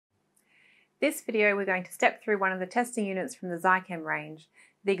This video we're going to step through one of the testing units from the Zychem range,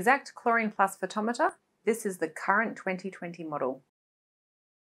 the eXact Chlorine Plus Photometer. This is the current 2020 model.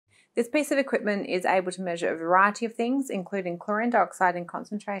 This piece of equipment is able to measure a variety of things, including chlorine dioxide in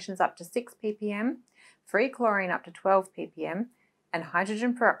concentrations up to 6 ppm, free chlorine up to 12 ppm, and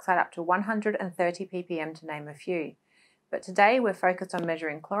hydrogen peroxide up to 130 ppm, to name a few. But today we're focused on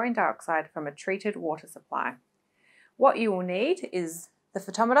measuring chlorine dioxide from a treated water supply. What you will need is the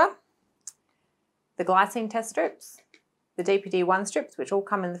photometer, the glycine test strips, the DPD1 strips, which all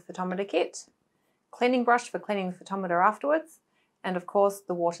come in the photometer kit, cleaning brush for cleaning the photometer afterwards, and of course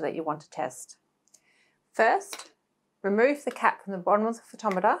the water that you want to test. First, remove the cap from the bottom of the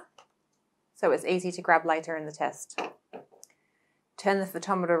photometer so it's easy to grab later in the test. Turn the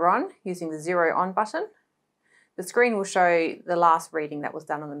photometer on using the 0 on button. The screen will show the last reading that was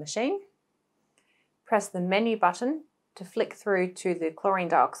done on the machine. Press the menu button to flick through to the chlorine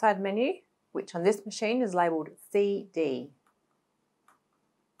dioxide menu, which on this machine is labelled CD.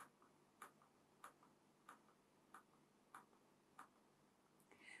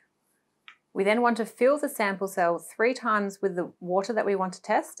 We then want to fill the sample cell 3 times with the water that we want to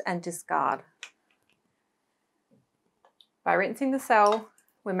test and discard. By rinsing the cell,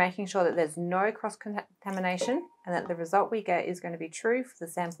 we're making sure that there's no cross-contamination and that the result we get is going to be true for the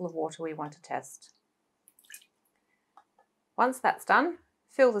sample of water we want to test. Once that's done,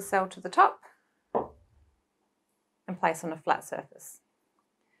 fill the cell to the top and place on a flat surface.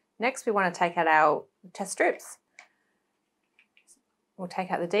 Next, we want to take out our test strips. We'll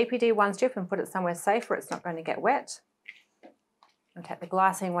take out the DPD1 strip and put it somewhere safe where it's not going to get wet. We'll take the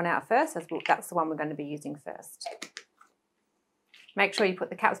glycine one out first, as that's the one we're going to be using first. Make sure you put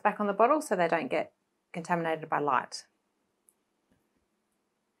the caps back on the bottle so they don't get contaminated by light.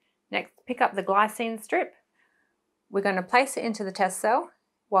 Next, pick up the glycine strip. We're going to place it into the test cell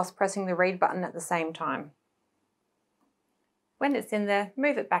whilst pressing the read button at the same time. When it's in there,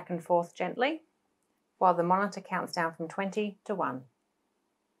 move it back and forth gently while the monitor counts down from 20 to 1.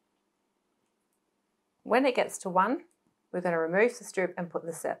 When it gets to 1, we're going to remove the strip and put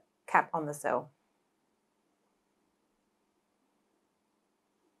the cap on the cell.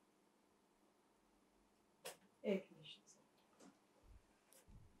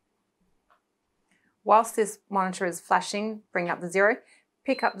 Whilst this monitor is flashing, bring up the 0,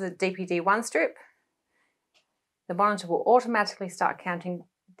 pick up the DPD1 strip. The monitor will automatically start counting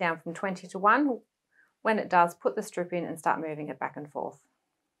down from 20 to 1. When it does, put the strip in and start moving it back and forth.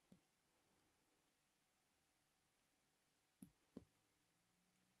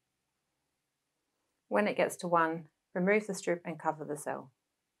 When it gets to 1, remove the strip and cover the cell.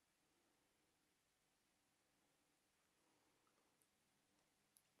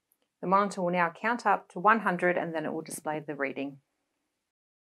 The monitor will now count up to 100 and then it will display the reading.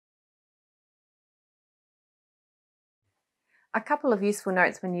 A couple of useful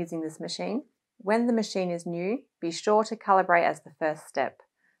notes when using this machine. When the machine is new, be sure to calibrate as the first step.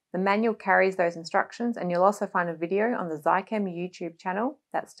 The manual carries those instructions, and you'll also find a video on the Zychem YouTube channel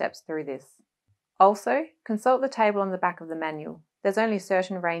that steps through this. Also, consult the table on the back of the manual. There's only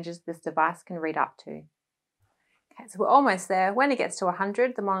certain ranges this device can read up to. Okay, so we're almost there. When it gets to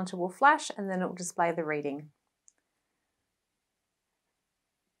 100, the monitor will flash and then it will display the reading.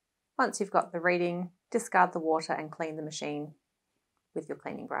 Once you've got the reading, discard the water and clean the machine with your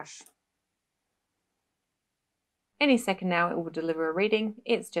cleaning brush. Any second now it will deliver a reading,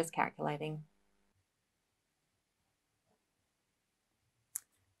 it's just calculating.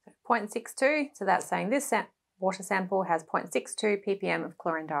 So 0.62, so that's saying this water sample has 0.62 ppm of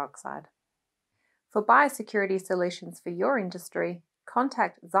chlorine dioxide. For biosecurity solutions for your industry,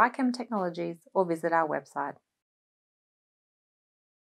 contact Zychem Technologies or visit our website.